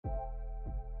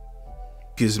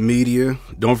is Media.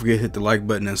 Don't forget to hit the like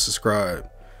button and subscribe.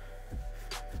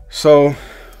 So,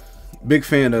 big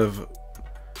fan of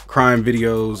crime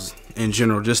videos in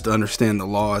general, just to understand the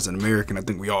law as an American. I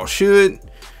think we all should,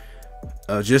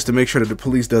 just to make sure that the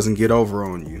police doesn't get over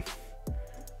on you.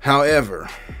 However,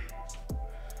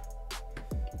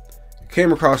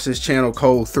 came across this channel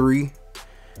Code 3,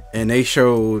 and they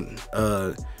showed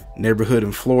a neighborhood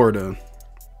in Florida.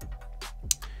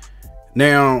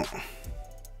 Now,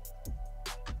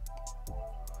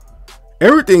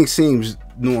 everything seems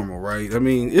normal, right? I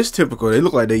mean, it's typical. They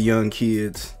look like they're young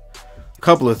kids. A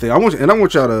couple of things. I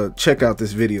want y'all to check out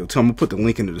this video too. I'm gonna put the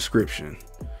link in the description.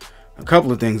 A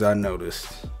couple of things I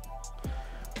noticed.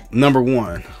 Number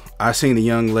one, I seen a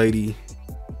young lady,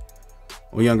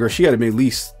 or young girl. She had to be at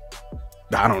least,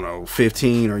 I don't know,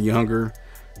 15 or younger,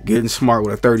 getting smart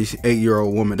with a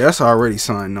 38-year-old woman. That's already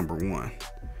sign number one.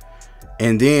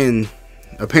 And then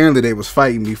apparently they was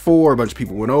fighting before. A bunch of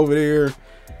people went over there,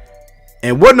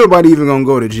 and wasn't nobody even gonna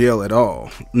go to jail at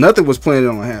all. Nothing was planning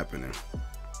on happening.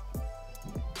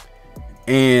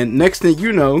 And next thing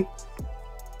you know,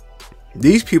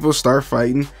 these people start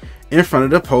fighting in front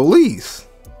of the police.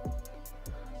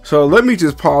 So let me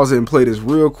just pause it and play this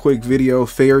real quick video,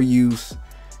 fair use,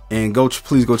 and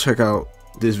please go check out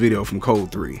this video from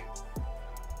Code 3.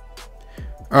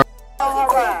 Come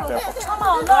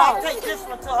on, no. Take this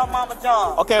one to her mama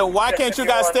John. Okay, why can't you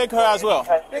guys take her as well?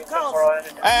 Because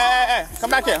Hey, come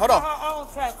back here. Hold on. her own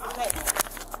transportation.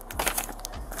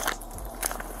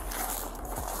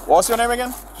 What's your name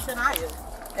again? Shania.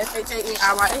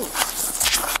 Shaiya.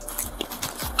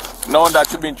 Knowing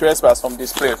that you've been trespassed from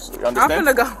this place, you understand? I'm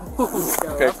gonna go.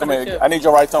 Okay, come here. I need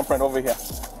your right thumbprint over here.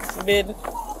 Bid.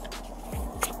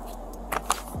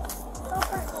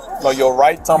 No, your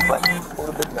right thumbprint. Hold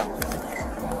a bit down.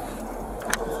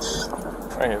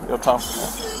 Right here, your thumb.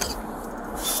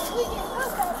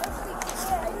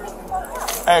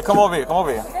 Hey, come over here. Come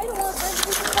over here.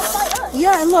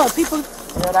 Yeah, and look, people.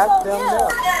 Yeah, that's them there.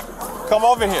 Come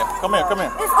over here. Come here. Come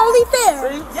here. It's only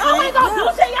fair. Y'all ain't gonna do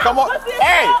shit. Come on.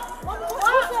 Hey!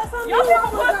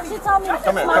 She told me. Come here.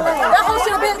 Come here. That whole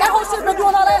shit been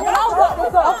doing all that when I was up.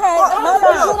 Okay. No.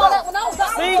 Doing all that when I was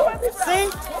up. See,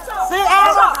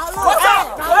 Alma. What's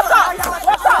up?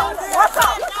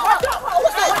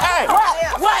 Hey!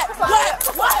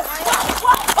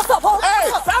 What's up, ho?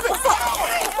 Hey! Stop it!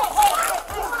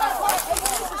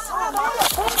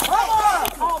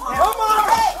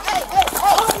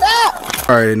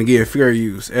 Alright, and again, fair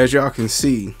use. As y'all can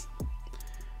see,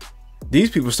 these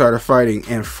people started fighting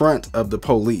in front of the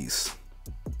police.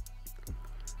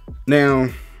 Now,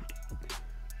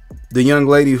 the young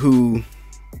lady who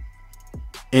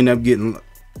ended up getting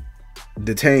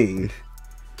detained,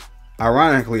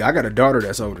 ironically, I got a daughter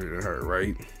that's older than her,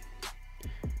 right?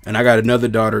 And I got another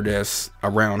daughter that's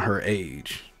around her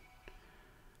age.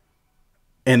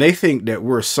 And they think that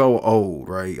we're so old,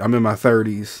 right? I'm in my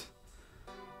 30s.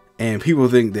 And people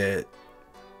think that,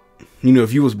 you know,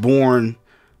 if you was born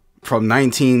from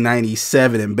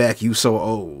 1997 and back, you so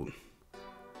old.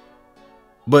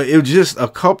 But it was just a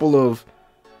couple of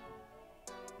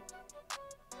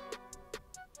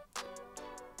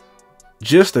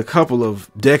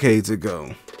decades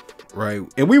ago, right?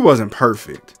 And we wasn't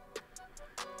perfect.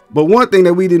 But one thing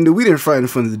that we didn't do, we didn't fight in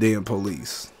front of the damn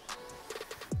police.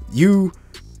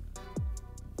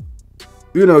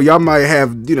 You know, y'all might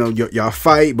have, you know, y'all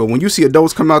fight, but when you see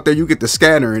adults come out there, you get the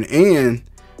scattering, and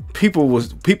people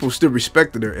still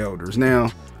respected their elders.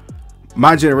 Now,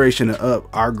 my generation and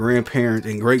up, our grandparents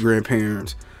and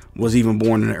great-grandparents was even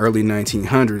born in the early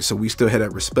 1900s, so we still had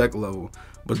that respect level.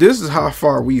 But this is how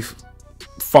far we've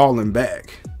fallen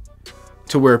back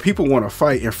to where people want to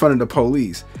fight in front of the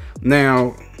police.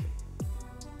 Now,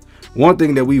 one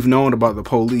thing that we've known about the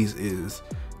police is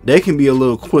they can be a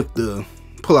little quick to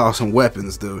pull out some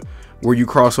weapons where you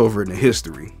cross over into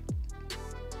history.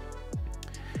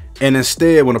 And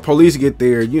instead, when the police get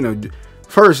there, you know,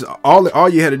 first all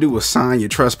you had to do was sign your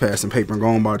trespassing paper and go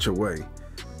on about your way.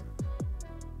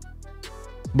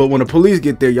 But when the police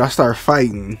get there, y'all start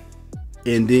fighting,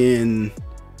 and then,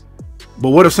 but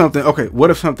what if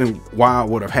something wild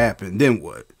would have happened? Then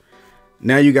what?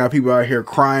 Now you got people out here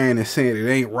crying and saying it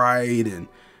ain't right, and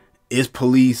it's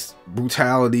police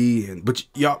brutality, but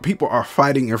y'all people are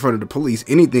fighting in front of the police.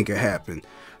 Anything could happen.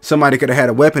 Somebody could have had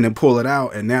a weapon and pull it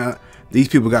out, and now these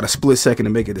people got a split second to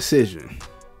make a decision.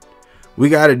 We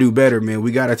got to do better, man.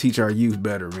 We got to teach our youth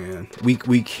better, man.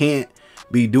 We can't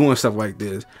be doing stuff like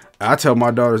this. I tell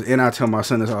my daughters and I tell my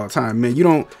son this all the time, man. You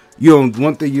don't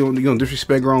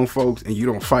disrespect grown folks, and you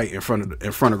don't fight in front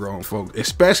of grown folks,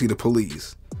 especially the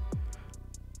police.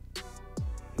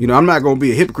 You know, I'm not gonna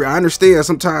be a hypocrite. I understand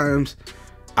sometimes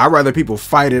I'd rather people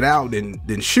fight it out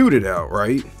than shoot it out,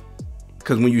 right?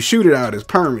 Because when you shoot it out, it's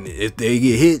permanent. If they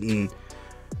get hit, and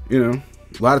you know,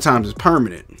 a lot of times it's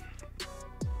permanent.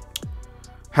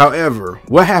 However,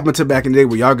 what happened to back in the day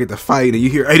where y'all get to fight and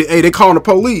you hear, hey, they calling the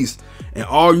police, and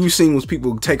all you seen was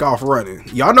people take off running?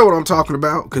 Y'all know what I'm talking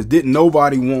about, because didn't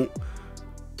nobody want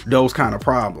those kind of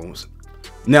problems.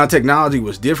 Now, technology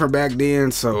was different back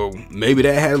then, so maybe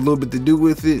that had a little bit to do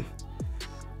with it.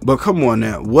 But come on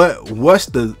now,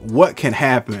 what can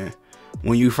happen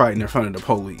when you fighting in front of the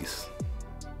police?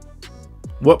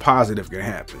 What positive can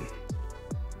happen?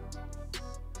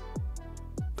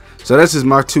 So that's just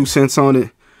my 2 cents on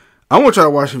it. I want y'all to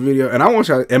watch the video, and I want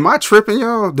y'all. Am I tripping,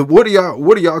 y'all? What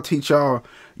do y'all teach y'all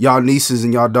nieces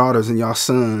and y'all daughters and y'all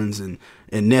sons and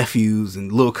nephews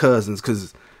and little cousins?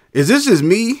 Because is this just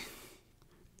me?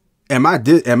 Am I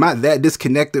that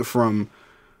disconnected from?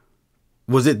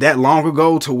 Was it that long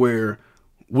ago to where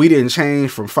we didn't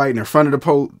change from fighting in front of the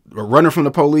or running from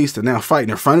the police to now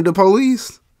fighting in front of the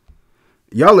police?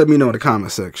 Y'all let me know in the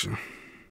comment section.